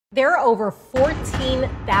There are over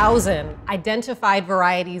 14,000 identified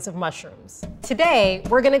varieties of mushrooms. Today,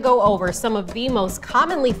 we're gonna go over some of the most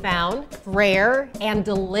commonly found, rare, and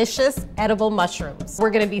delicious edible mushrooms. We're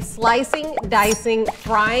gonna be slicing, dicing,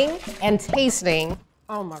 frying, and tasting,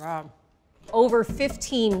 oh my God, over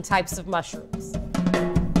 15 types of mushrooms.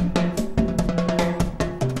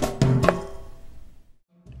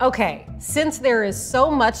 Okay, since there is so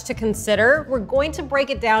much to consider, we're going to break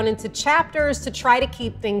it down into chapters to try to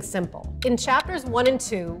keep things simple. In chapters 1 and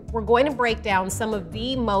 2, we're going to break down some of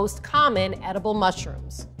the most common edible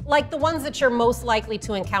mushrooms, like the ones that you're most likely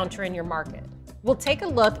to encounter in your market. We'll take a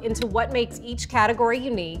look into what makes each category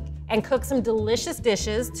unique and cook some delicious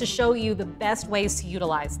dishes to show you the best ways to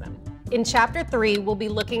utilize them. In chapter 3, we'll be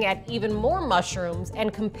looking at even more mushrooms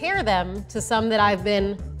and compare them to some that I've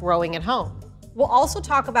been growing at home. We'll also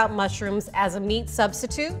talk about mushrooms as a meat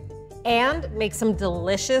substitute and make some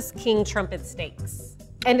delicious king trumpet steaks.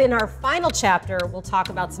 And in our final chapter, we'll talk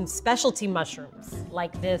about some specialty mushrooms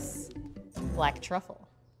like this black truffle.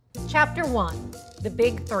 Chapter 1, the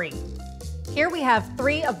big three. Here we have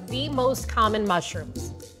 3 of the most common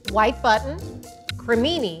mushrooms: white button,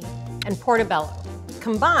 cremini, and portobello.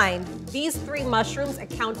 Combined, these 3 mushrooms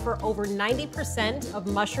account for over 90% of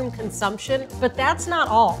mushroom consumption, but that's not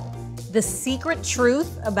all. The secret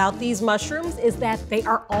truth about these mushrooms is that they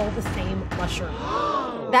are all the same mushroom.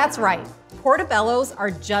 That's right, portobellos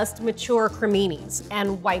are just mature creminis,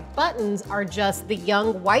 and white buttons are just the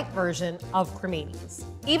young white version of creminis.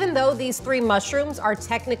 Even though these 3 mushrooms are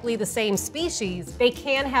technically the same species, they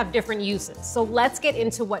can have different uses. So let's get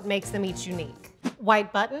into what makes them each unique.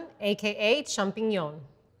 White button, AKA champignon.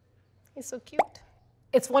 He's so cute.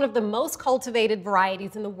 It's one of the most cultivated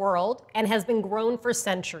varieties in the world and has been grown for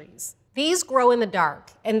centuries. These grow in the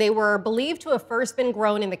dark, and they were believed to have first been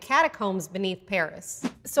grown in the catacombs beneath Paris.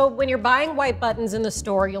 So when you're buying white buttons in the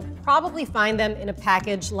store, you'll probably find them in a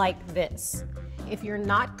package like this. If you're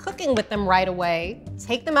not cooking with them right away,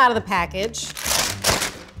 take them out of the package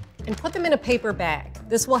and put them in a paper bag.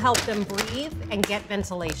 This will help them breathe and get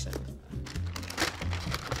ventilation.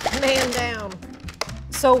 Man down.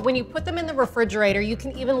 So when you put them in the refrigerator, you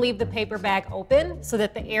can even leave the paper bag open so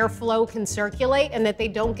that the airflow can circulate and that they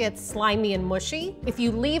don't get slimy and mushy. If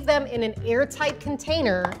you leave them in an airtight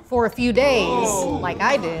container for a few days, like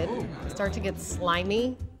I did, they start to get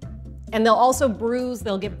slimy. And they'll also bruise,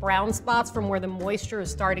 they'll get brown spots from where the moisture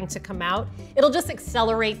is starting to come out. It'll just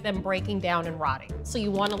accelerate them breaking down and rotting. So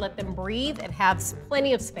you wanna let them breathe and have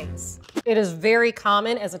plenty of space. It is very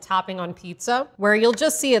common as a topping on pizza, where you'll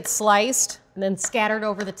just see it sliced and then scattered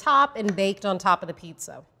over the top and baked on top of the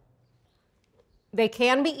pizza. They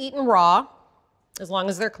can be eaten raw, as long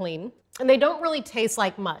as they're clean. And they don't really taste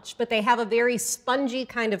like much, but they have a very spongy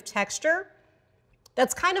kind of texture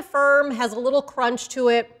that's kind of firm, has a little crunch to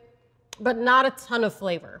it, but not a ton of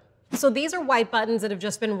flavor. So these are white buttons that have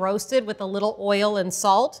just been roasted with a little oil and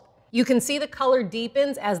salt. You can see the color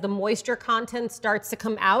deepens as the moisture content starts to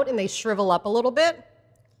come out and they shrivel up a little bit.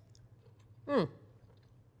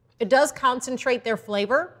 It does concentrate their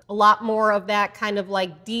flavor, a lot more of that kind of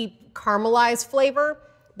like deep caramelized flavor,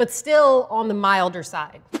 but still on the milder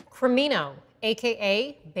side. Cremino,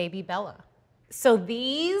 AKA Baby Bella. So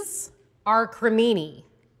these are cremini.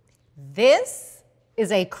 This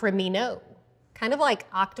is a cremino, kind of like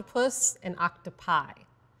octopus and octopi.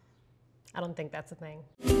 I don't think that's a thing.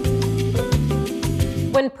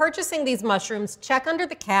 When purchasing these mushrooms, check under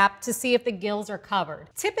the cap to see if the gills are covered.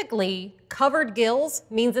 Typically, covered gills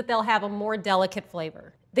means that they'll have a more delicate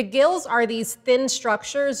flavor. The gills are these thin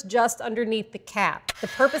structures just underneath the cap. The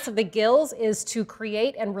purpose of the gills is to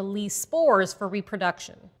create and release spores for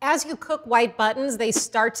reproduction. As you cook white buttons, they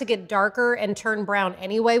start to get darker and turn brown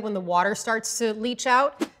anyway when the water starts to leach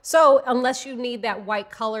out. So unless you need that white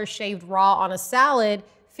color shaved raw on a salad,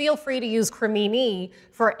 feel free to use cremini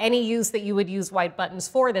for any use that you would use white buttons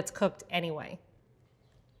for that's cooked anyway.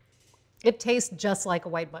 It tastes just like a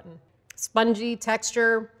white button. Spongy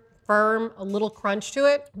texture, firm, a little crunch to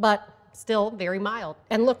it, but still very mild.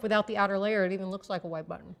 And look, without the outer layer, it even looks like a white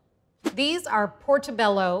button. These are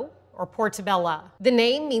portobello or portabella. The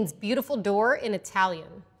name means beautiful door in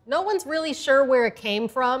Italian. No one's really sure where it came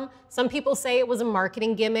from. Some people say it was a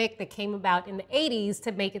marketing gimmick that came about in the 80s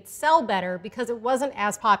to make it sell better because it wasn't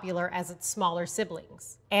as popular as its smaller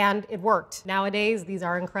siblings. And it worked. Nowadays, these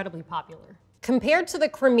are incredibly popular. Compared to the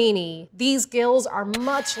cremini, these gills are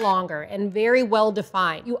much longer and very well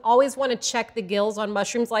defined. You always want to check the gills on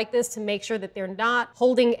mushrooms like this to make sure that they're not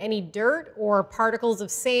holding any dirt or particles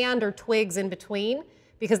of sand or twigs in between,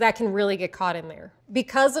 because that can really get caught in there.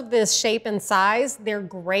 Because of this shape and size, they're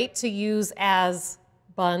great to use as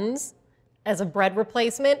buns, as a bread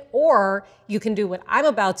replacement, or you can do what I'm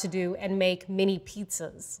about to do and make mini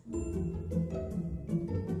pizzas.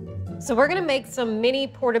 So we're gonna make some mini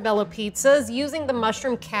portobello pizzas using the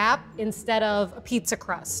mushroom cap instead of a pizza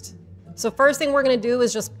crust. So first thing we're gonna do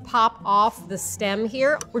is just pop off the stem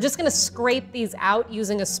here. We're just gonna scrape these out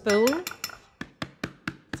using a spoon.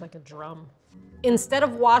 It's like a drum. Instead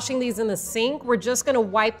of washing these in the sink, we're just gonna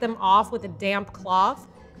wipe them off with a damp cloth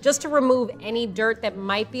just to remove any dirt that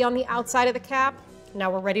might be on the outside of the cap. Now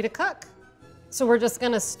we're ready to cook. So we're just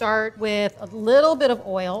gonna start with a little bit of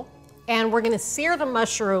oil, and we're gonna sear the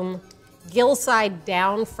mushroom gill side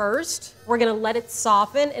down first. We're gonna let it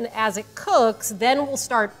soften, and as it cooks, then we'll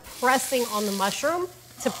start pressing on the mushroom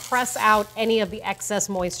to press out any of the excess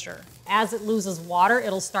moisture. As it loses water,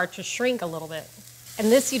 it'll start to shrink a little bit.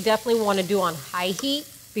 And this you definitely wanna do on high heat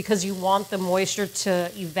because you want the moisture to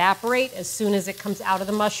evaporate as soon as it comes out of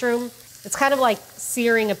the mushroom. It's kind of like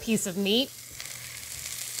searing a piece of meat.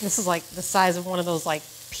 This is like the size of one of those like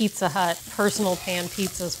Pizza Hut personal pan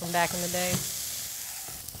pizzas from back in the day.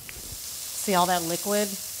 See all that liquid?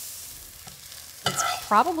 It's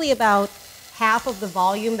probably about half of the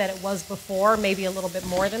volume that it was before, maybe a little bit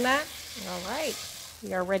more than that. All right,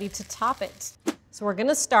 we are ready to top it. So we're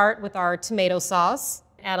gonna start with our tomato sauce.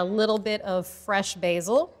 Add a little bit of fresh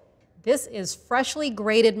basil. This is freshly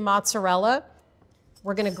grated mozzarella.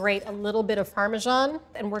 We're gonna grate a little bit of Parmesan,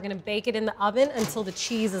 and we're gonna bake it in the oven until the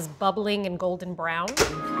cheese is bubbling and golden brown.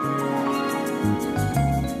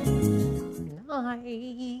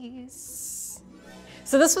 Nice.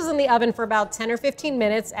 So this was in the oven for about 10 or 15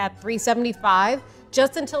 minutes at 375,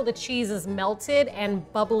 just until the cheese is melted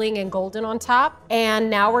and bubbling and golden on top. And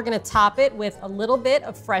now we're gonna top it with a little bit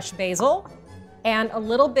of fresh basil and a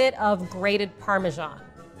little bit of grated Parmesan.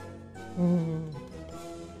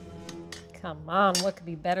 Come on, what could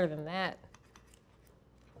be better than that?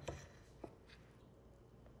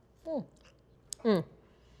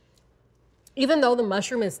 Even though the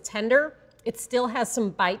mushroom is tender, it still has some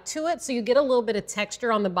bite to it, so you get a little bit of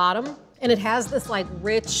texture on the bottom, and it has this like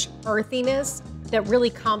rich earthiness that really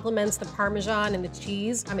complements the Parmesan and the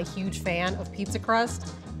cheese. I'm a huge fan of pizza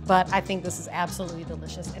crust, but I think this is absolutely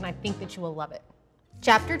delicious, and I think that you will love it.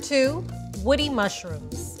 Chapter 2, woody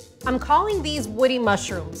mushrooms. I'm calling these woody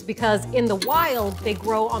mushrooms because in the wild, they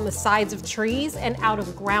grow on the sides of trees and out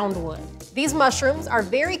of groundwood. These mushrooms are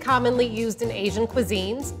very commonly used in Asian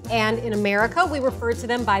cuisines, and in America, we refer to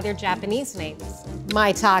them by their Japanese names: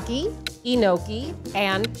 maitake, enoki,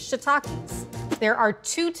 and shiitakes. There are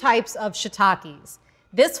two types of shiitakes.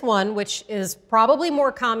 This one, which is probably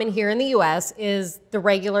more common here in the US, is the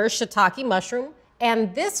regular shiitake mushroom.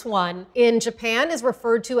 And this one in Japan is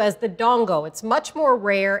referred to as the dongo. It's much more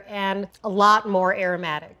rare and a lot more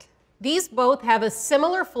aromatic. These both have a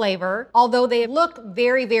similar flavor, although they look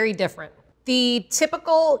very, very different. The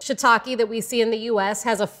typical shiitake that we see in the US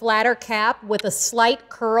has a flatter cap with a slight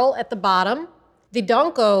curl at the bottom. The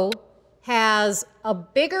dongo has a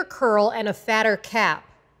bigger curl and a fatter cap.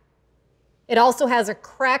 It also has a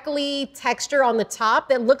crackly texture on the top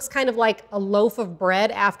that looks kind of like a loaf of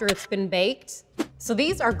bread after it's been baked. So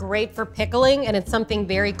these are great for pickling, and it's something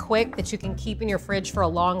very quick that you can keep in your fridge for a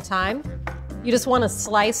long time. You just want to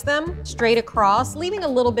slice them straight across, leaving a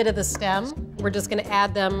little bit of the stem. We're just going to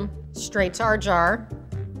add them straight to our jar.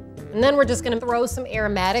 And then we're just going to throw some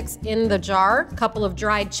aromatics in the jar. A couple of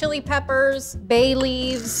dried chili peppers, bay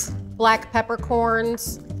leaves, black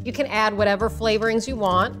peppercorns. You can add whatever flavorings you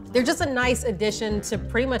want. They're just a nice addition to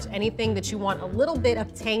pretty much anything that you want a little bit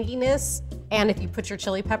of tanginess. And if you put your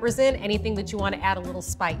chili peppers in, anything that you want to add a little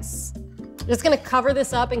spice. You're just gonna cover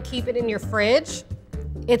this up and keep it in your fridge.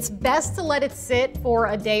 It's best to let it sit for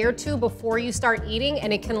a day or two before you start eating,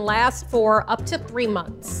 and it can last for up to 3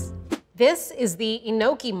 months. This is the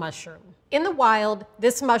enoki mushroom. In the wild,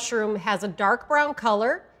 this mushroom has a dark brown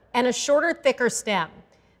color and a shorter, thicker stem.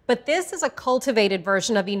 But this is a cultivated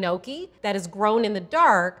version of enoki that is grown in the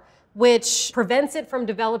dark, which prevents it from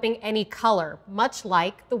developing any color, much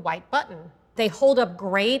like the white button. They hold up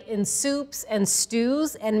great in soups and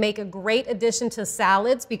stews and make a great addition to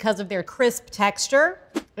salads because of their crisp texture.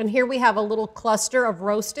 And here we have a little cluster of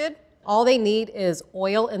roasted. All they need is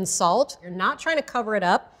oil and salt. You're not trying to cover it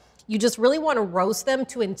up. You just really want to roast them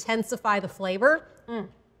to intensify the flavor.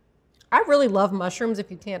 I really love mushrooms,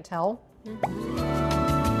 if you can't tell.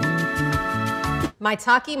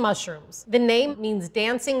 Maitake mushrooms. The name means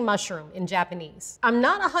dancing mushroom in Japanese. I'm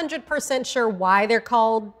not 100% sure why they're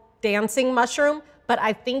called dancing mushroom, but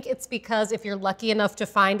I think it's because if you're lucky enough to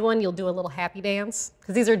find one, you'll do a little happy dance,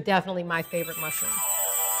 because these are definitely my favorite mushrooms.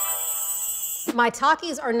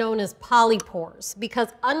 Maitakes are known as polypores because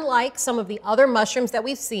unlike some of the other mushrooms that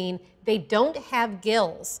we've seen, they don't have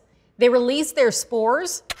gills. They release their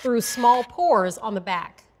spores through small pores on the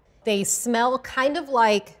back. They smell kind of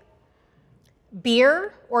like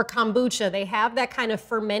beer or kombucha. They have that kind of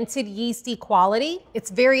fermented yeasty quality. It's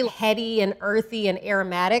very heady and earthy and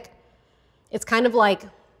aromatic. It's kind of like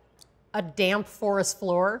a damp forest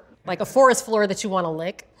floor, like a forest floor that you want to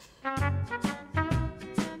lick.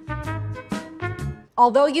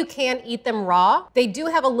 Although you can eat them raw, they do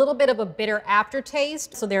have a little bit of a bitter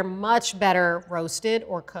aftertaste, so they're much better roasted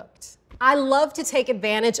or cooked. I love to take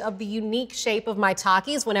advantage of the unique shape of my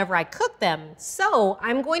Takis whenever I cook them. So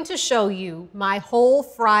I'm going to show you my whole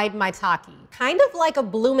fried maitake, kind of like a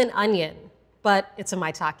bloomin' onion, but it's a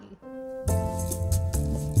maitake.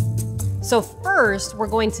 So first, we're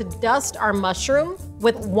going to dust our mushroom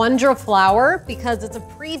with Wondra flour because it's a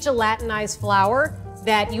pre-gelatinized flour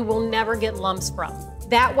that you will never get lumps from.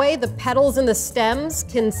 That way, the petals and the stems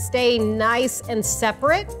can stay nice and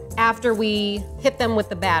separate after we hit them with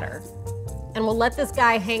the batter. And we'll let this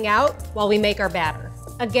guy hang out while we make our batter.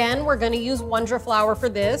 Again, we're gonna use Wondra flour for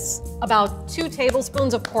this, about 2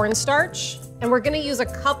 tablespoons of cornstarch, and we're gonna use a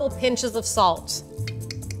couple pinches of salt.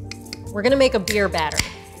 We're gonna make a beer batter.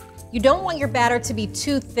 You don't want your batter to be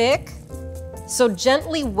too thick, so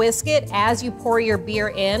gently whisk it as you pour your beer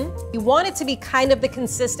in. You want it to be kind of the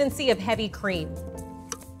consistency of heavy cream.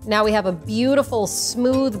 Now we have a beautiful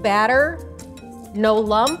smooth batter, no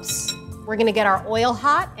lumps. We're gonna get our oil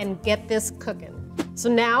hot and get this cooking. So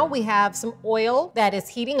now we have some oil that is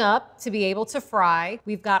heating up to be able to fry.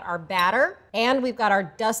 We've got our batter and we've got our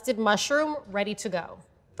dusted mushroom ready to go.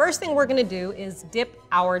 First thing we're gonna do is dip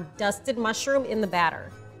our dusted mushroom in the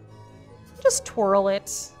batter. Just twirl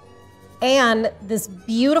it. And this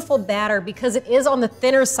beautiful batter, because it is on the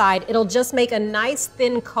thinner side, it'll just make a nice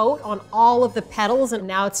thin coat on all of the petals, and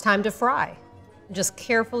now it's time to fry. Just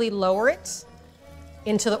carefully lower it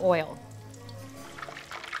into the oil.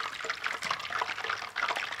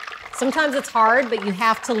 Sometimes it's hard, but you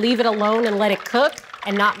have to leave it alone and let it cook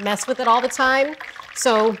and not mess with it all the time.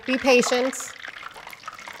 So be patient.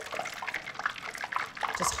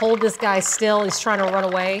 Just hold this guy still, he's trying to run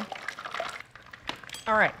away.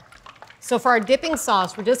 All right. So for our dipping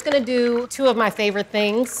sauce, we're just gonna do 2 of my favorite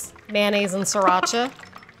things, mayonnaise and sriracha,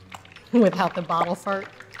 without the bottle fart.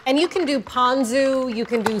 And you can do ponzu, you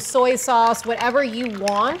can do soy sauce, whatever you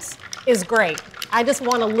want is great. I just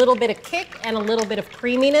want a little bit of kick and a little bit of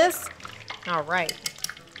creaminess. All right.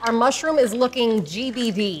 Our mushroom is looking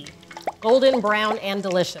GBD, golden brown and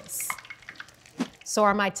delicious. So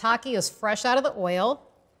our maitake is fresh out of the oil.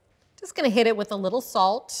 Just gonna hit it with a little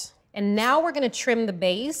salt. And now we're gonna trim the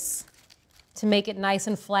base to make it nice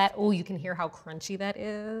and flat. Oh, you can hear how crunchy that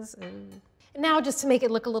is. And now just to make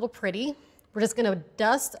it look a little pretty, we're just gonna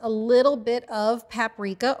dust a little bit of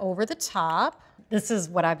paprika over the top. This is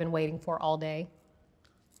what I've been waiting for all day.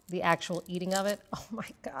 The actual eating of it. Oh my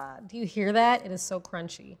God, do you hear that? It is so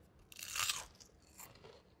crunchy.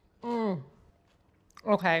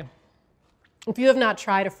 Okay. If you have not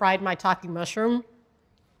tried a fried maitake mushroom,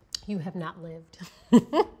 you have not lived.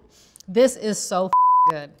 This is so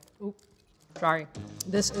good. Oops. Sorry,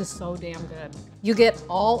 this is so damn good. You get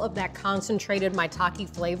all of that concentrated maitake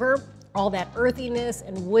flavor, all that earthiness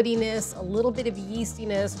and woodiness, a little bit of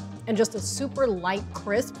yeastiness, and just a super light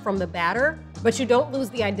crisp from the batter, but you don't lose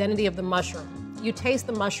the identity of the mushroom. You taste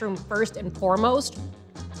the mushroom first and foremost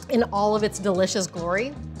in all of its delicious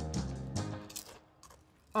glory.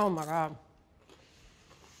 Oh my God.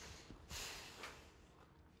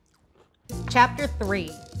 Chapter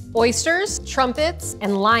 3, oysters, trumpets,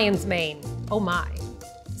 and lion's mane. Oh my.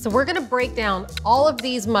 So we're gonna break down all of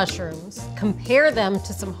these mushrooms, compare them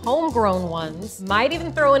to some homegrown ones, might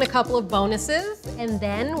even throw in a couple of bonuses, and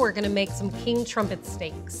then we're gonna make some king trumpet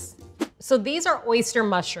steaks. So these are oyster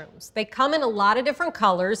mushrooms. They come in a lot of different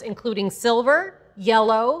colors, including silver,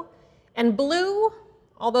 yellow, and blue.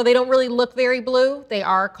 Although they don't really look very blue, they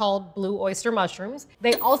are called blue oyster mushrooms.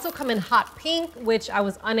 They also come in hot pink, which I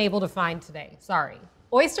was unable to find today, sorry.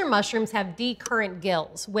 Oyster mushrooms have decurrent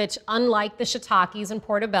gills, which unlike the shiitakes and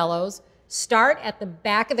portobellos, start at the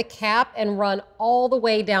back of the cap and run all the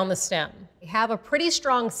way down the stem. They have a pretty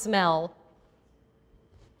strong smell.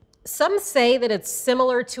 Some say that it's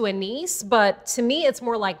similar to anise, but to me it's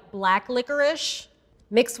more like black licorice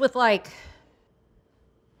mixed with like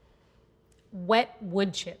wet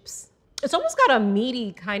wood chips. It's almost got a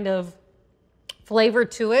meaty kind of flavor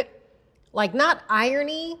to it, like not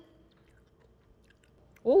irony.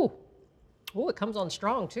 Ooh, ooh, it comes on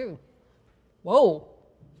strong too. Whoa.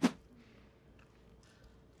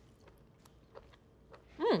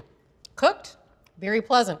 Cooked, very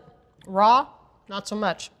pleasant. Raw, not so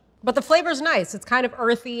much. But the flavor's nice. It's kind of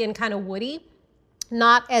earthy and kind of woody.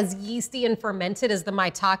 Not as yeasty and fermented as the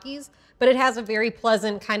maitakes, but it has a very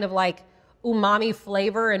pleasant kind of like umami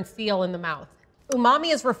flavor and feel in the mouth.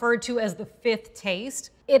 Umami is referred to as the fifth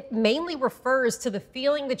taste. It mainly refers to the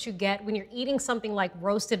feeling that you get when you're eating something like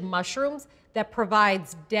roasted mushrooms that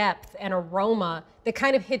provides depth and aroma that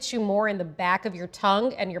kind of hits you more in the back of your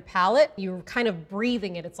tongue and your palate. You're kind of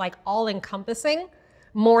breathing it. It's like all-encompassing,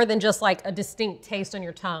 more than just like a distinct taste on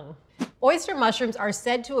your tongue. Oyster mushrooms are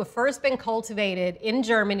said to have first been cultivated in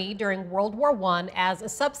Germany during World War I as a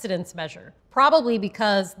subsistence measure, probably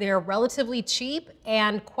because they're relatively cheap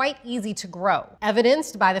and quite easy to grow,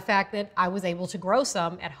 evidenced by the fact that I was able to grow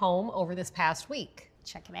some at home over this past week.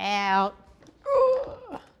 Check it out.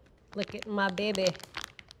 Ooh, look at my baby.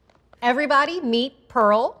 Everybody meet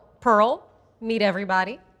Pearl. Pearl, meet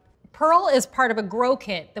everybody. Pearl is part of a grow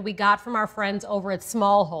kit that we got from our friends over at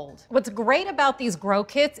Smallhold. What's great about these grow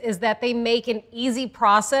kits is that they make an easy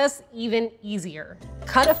process even easier.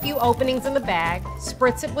 Cut a few openings in the bag,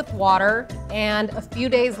 spritz it with water, and a few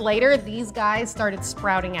days later, these guys started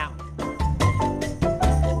sprouting out.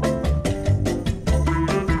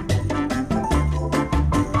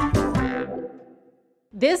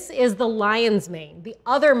 This is the lion's mane, the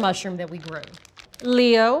other mushroom that we grew.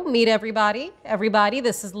 Leo, meet everybody. Everybody,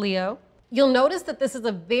 this is Leo. You'll notice that this is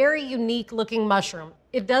a very unique looking mushroom.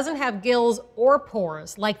 It doesn't have gills or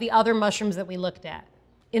pores like the other mushrooms that we looked at.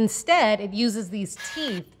 Instead, it uses these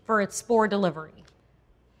teeth for its spore delivery.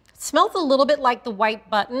 It smells a little bit like the white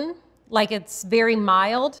button, like it's very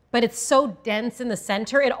mild, but it's so dense in the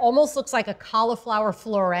center, it almost looks like a cauliflower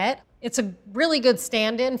floret. It's a really good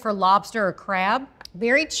stand-in for lobster or crab.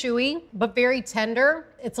 Very chewy, but very tender.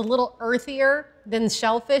 It's a little earthier than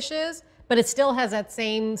shellfish is, but it still has that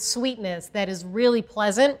same sweetness that is really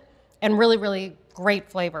pleasant and really, really great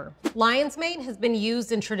flavor. Lion's mane has been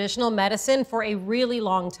used in traditional medicine for a really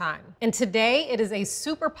long time, and today it is a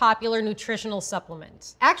super popular nutritional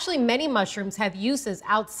supplement. Actually, many mushrooms have uses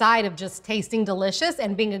outside of just tasting delicious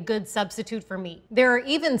and being a good substitute for meat. There are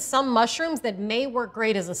even some mushrooms that may work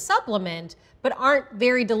great as a supplement, but aren't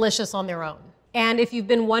very delicious on their own. And if you've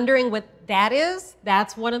been wondering what that is,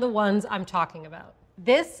 that's one of the ones I'm talking about.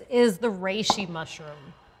 This is the reishi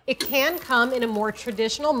mushroom. It can come in a more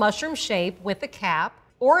traditional mushroom shape with a cap,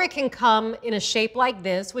 or it can come in a shape like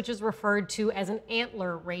this, which is referred to as an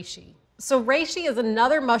antler reishi. So reishi is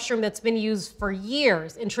another mushroom that's been used for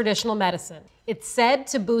years in traditional medicine. It's said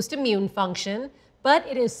to boost immune function, but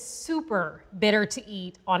it is super bitter to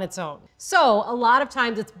eat on its own. So a lot of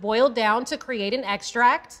times it's boiled down to create an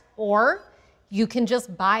extract, or you can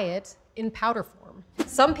just buy it in powder form.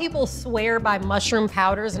 Some people swear by mushroom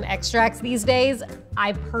powders and extracts these days.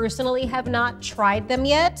 I personally have not tried them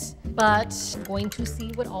yet, but I'm going to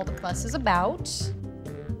see what all the fuss is about.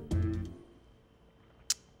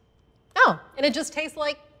 Oh, and it just tastes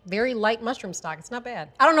like very light mushroom stock. It's not bad.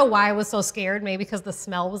 I don't know why I was so scared, maybe because the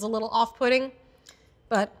smell was a little off-putting,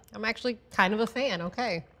 but I'm actually kind of a fan,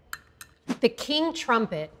 okay. The king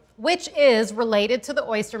trumpet, which is related to the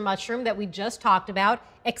oyster mushroom that we just talked about,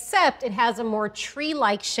 except it has a more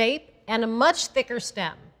tree-like shape and a much thicker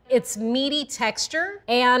stem. Its meaty texture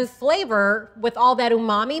and flavor with all that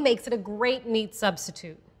umami makes it a great meat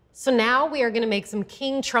substitute. So now we are gonna make some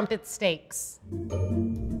king trumpet steaks.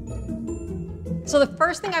 So the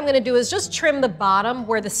first thing I'm gonna do is just trim the bottom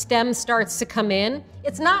where the stem starts to come in.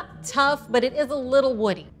 It's not tough, but it is a little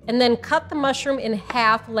woody. And then cut the mushroom in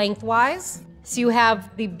half lengthwise. So you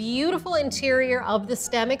have the beautiful interior of the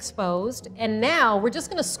stem exposed, and now we're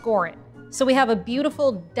just gonna score it. So we have a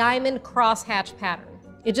beautiful diamond crosshatch pattern.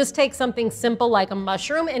 It just takes something simple like a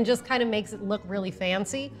mushroom and just kind of makes it look really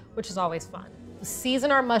fancy, which is always fun.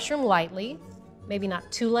 Season our mushroom lightly, maybe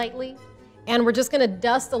not too lightly, and we're just gonna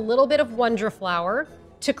dust a little bit of Wonder flour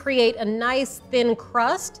to create a nice thin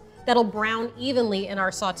crust that'll brown evenly in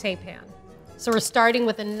our saute pan. So we're starting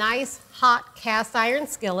with a nice hot cast iron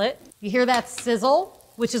skillet. You hear that sizzle,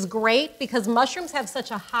 which is great because mushrooms have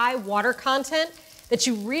such a high water content that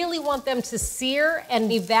you really want them to sear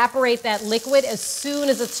and evaporate that liquid as soon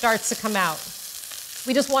as it starts to come out.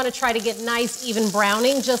 We just want to try to get nice even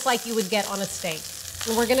browning, just like you would get on a steak.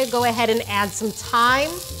 And we're gonna go ahead and add some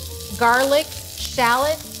thyme, garlic,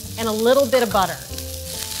 shallot, and a little bit of butter.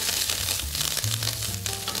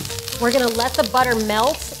 We're gonna let the butter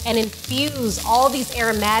melt and infuse all these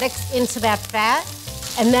aromatics into that fat.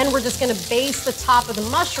 And then we're just gonna baste the top of the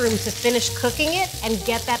mushroom to finish cooking it and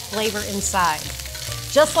get that flavor inside.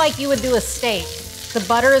 Just like you would do a steak, the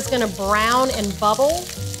butter is gonna brown and bubble,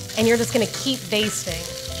 and you're just gonna keep basting.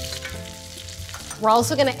 We're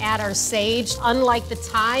also gonna add our sage. Unlike the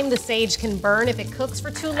thyme, the sage can burn if it cooks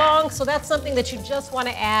for too long, so that's something that you just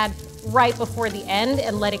wanna add right before the end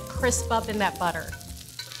and let it crisp up in that butter.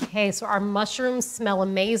 Okay, so our mushrooms smell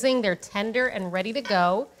amazing. They're tender and ready to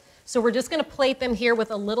go. So we're just gonna plate them here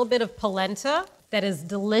with a little bit of polenta that is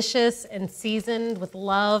delicious and seasoned with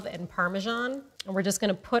love and Parmesan. And we're just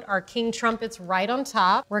gonna put our king trumpets right on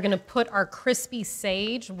top. We're gonna put our crispy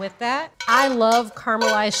sage with that. I love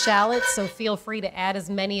caramelized shallots, so feel free to add as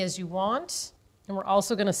many as you want. And we're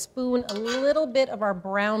also gonna spoon a little bit of our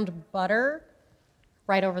browned butter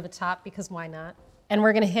right over the top, because why not? And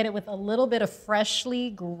we're gonna hit it with a little bit of freshly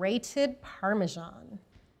grated Parmesan.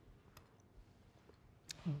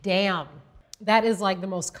 Damn. That is like the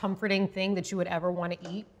most comforting thing that you would ever want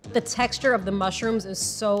to eat. The texture of the mushrooms is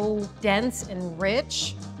so dense and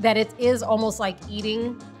rich that it is almost like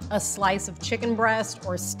eating a slice of chicken breast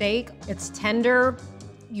or steak. It's tender.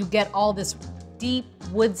 You get all this deep,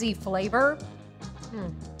 woodsy flavor.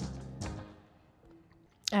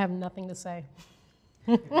 I have nothing to say.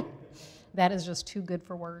 That is just too good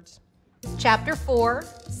for words. Chapter 4,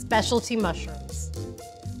 specialty mushrooms.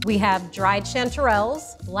 We have dried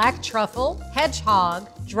chanterelles, black truffle, hedgehog,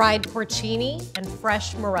 dried porcini, and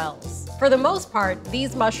fresh morels. For the most part,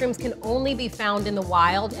 these mushrooms can only be found in the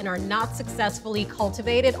wild and are not successfully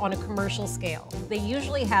cultivated on a commercial scale. They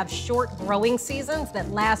usually have short growing seasons that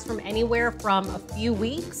last from anywhere from a few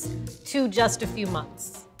weeks to just a few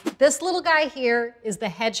months. This little guy here is the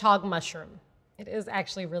hedgehog mushroom. It is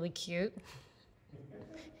actually really cute.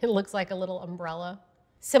 It looks like a little umbrella.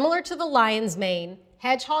 Similar to the lion's mane,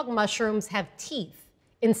 hedgehog mushrooms have teeth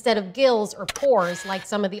instead of gills or pores like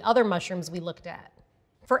some of the other mushrooms we looked at.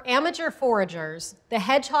 For amateur foragers, the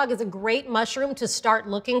hedgehog is a great mushroom to start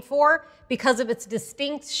looking for because of its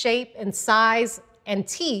distinct shape and size and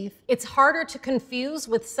teeth. It's harder to confuse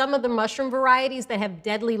with some of the mushroom varieties that have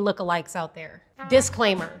deadly lookalikes out there.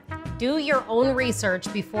 Disclaimer, do your own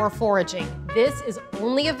research before foraging. This is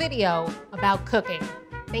only a video about cooking.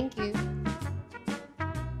 Thank you.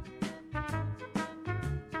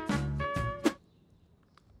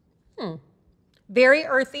 Very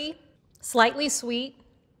earthy, slightly sweet,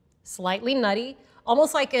 slightly nutty,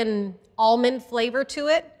 almost like an almond flavor to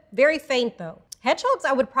it. Very faint though. Hedgehogs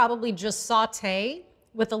I would probably just saute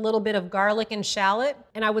with a little bit of garlic and shallot,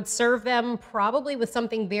 and I would serve them probably with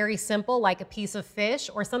something very simple like a piece of fish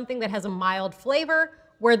or something that has a mild flavor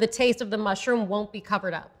where the taste of the mushroom won't be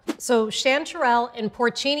covered up. So chanterelle and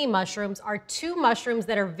porcini mushrooms are two mushrooms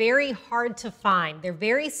that are very hard to find. They're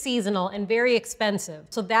very seasonal and very expensive.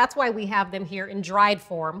 So that's why we have them here in dried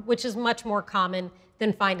form, which is much more common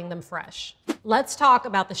than finding them fresh. Let's talk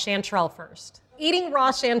about the chanterelle first. Eating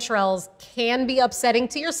raw chanterelles can be upsetting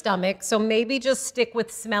to your stomach, so maybe just stick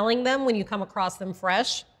with smelling them when you come across them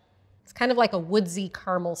fresh. It's kind of like a woodsy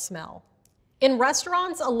caramel smell. In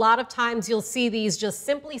restaurants, a lot of times you'll see these just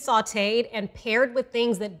simply sauteed and paired with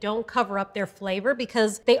things that don't cover up their flavor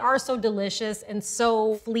because they are so delicious and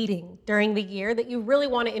so fleeting during the year that you really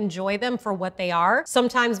want to enjoy them for what they are.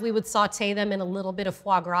 Sometimes we would saute them in a little bit of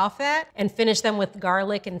foie gras fat and finish them with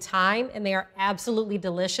garlic and thyme, and they are absolutely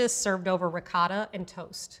delicious served over ricotta and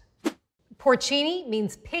toast. Porcini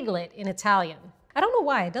means piglet in Italian. I don't know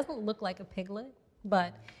why, it doesn't look like a piglet,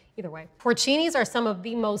 but either way. Porcinis are some of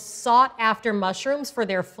the most sought after mushrooms for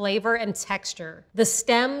their flavor and texture. The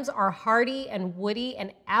stems are hearty and woody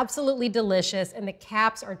and absolutely delicious, and the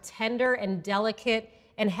caps are tender and delicate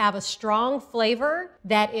and have a strong flavor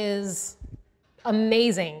that is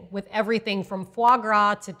amazing with everything from foie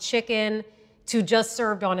gras to chicken to just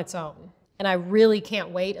served on its own. And I really can't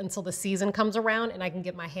wait until the season comes around and I can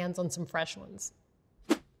get my hands on some fresh ones.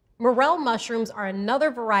 Morel mushrooms are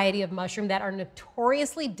another variety of mushroom that are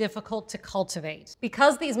notoriously difficult to cultivate.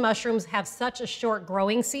 Because these mushrooms have such a short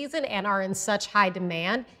growing season and are in such high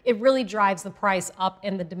demand, it really drives the price up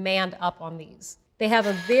and the demand up on these. They have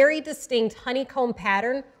a very distinct honeycomb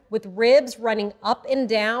pattern with ribs running up and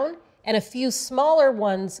down and a few smaller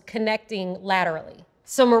ones connecting laterally.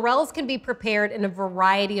 So morels can be prepared in a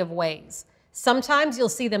variety of ways. Sometimes you'll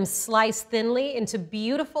see them sliced thinly into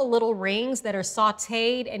beautiful little rings that are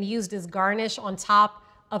sauteed and used as garnish on top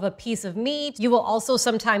of a piece of meat. You will also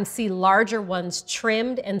sometimes see larger ones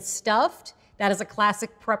trimmed and stuffed. That is a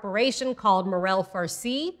classic preparation called morel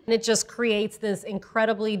farci, and it just creates this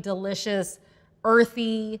incredibly delicious,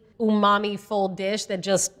 earthy, umami-full dish that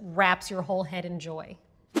just wraps your whole head in joy.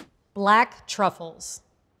 Black truffles.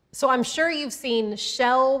 So I'm sure you've seen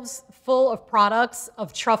shelves full of products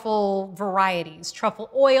of truffle varieties, truffle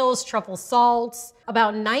oils, truffle salts.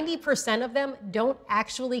 About 90% of them don't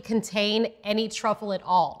actually contain any truffle at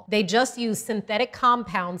all. They just use synthetic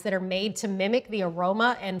compounds that are made to mimic the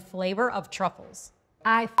aroma and flavor of truffles.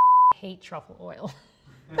 I hate truffle oil.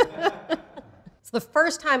 So the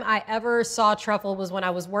first time I ever saw truffle was when I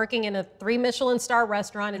was working in a 3 Michelin star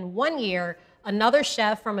restaurant, and one year, another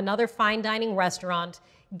chef from another fine dining restaurant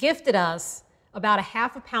gifted us about a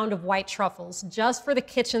half a pound of white truffles just for the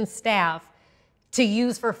kitchen staff to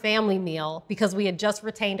use for family meal because we had just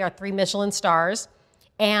retained our 3 Michelin stars.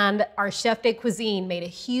 And our chef de cuisine made a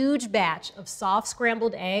huge batch of soft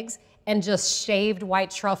scrambled eggs and just shaved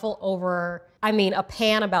white truffle over, a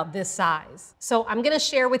pan about this size. So I'm gonna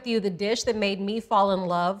share with you the dish that made me fall in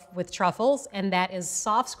love with truffles, and that is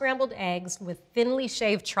soft scrambled eggs with thinly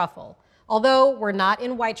shaved truffle. Although we're not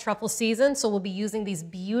in white truffle season, so we'll be using these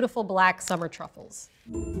beautiful black summer truffles.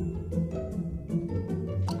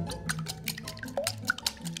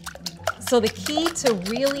 So the key to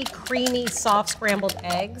really creamy, soft scrambled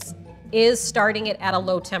eggs is starting it at a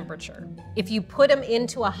low temperature. If you put them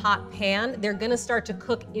into a hot pan, they're gonna start to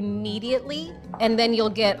cook immediately, and then you'll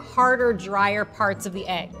get harder, drier parts of the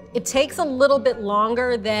egg. It takes a little bit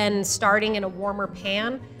longer than starting in a warmer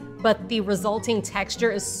pan, but the resulting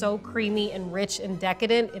texture is so creamy and rich and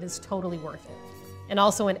decadent, it is totally worth it. And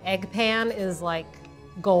also an egg pan is like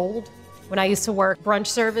gold. When I used to work brunch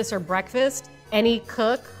service or breakfast, any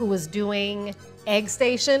cook who was doing egg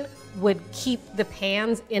station would keep the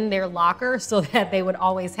pans in their locker so that they would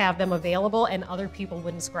always have them available and other people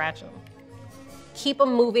wouldn't scratch them. Keep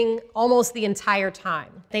them moving almost the entire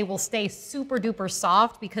time. They will stay super duper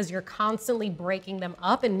soft because you're constantly breaking them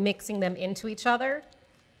up and mixing them into each other.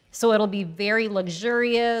 So it'll be very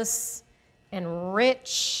luxurious and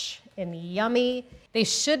rich and yummy. They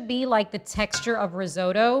should be like the texture of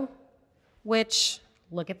risotto, which,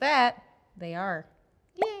 look at that, they are.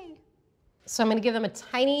 Yay. So I'm gonna give them a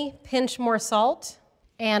tiny pinch more salt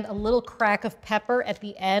and a little crack of pepper at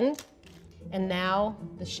the end. And now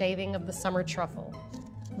the shaving of the summer truffle.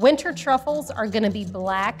 Winter truffles are gonna be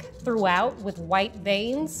black throughout with white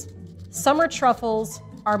veins. Summer truffles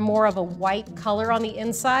are more of a white color on the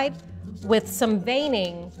inside with some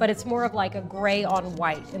veining, but it's more of like a gray on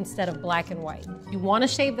white instead of black and white. You wanna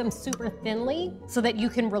shave them super thinly so that you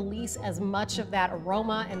can release as much of that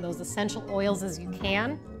aroma and those essential oils as you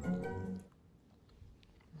can.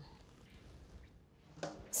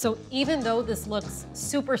 So even though this looks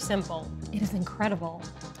super simple, it is incredible.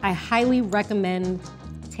 I highly recommend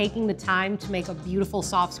taking the time to make a beautiful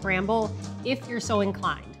soft scramble if you're so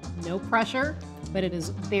inclined. No pressure, but it is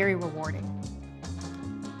very rewarding.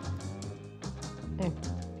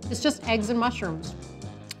 It's just eggs and mushrooms,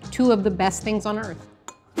 2 of the best things on earth.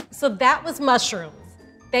 So that was mushrooms.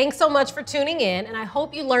 Thanks so much for tuning in, and I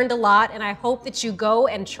hope you learned a lot, and I hope that you go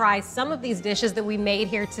and try some of these dishes that we made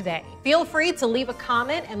here today. Feel free to leave a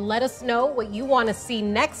comment and let us know what you want to see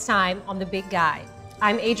next time on The Big Guide.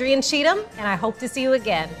 I'm Adrienne Cheatham, and I hope to see you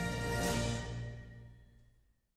again.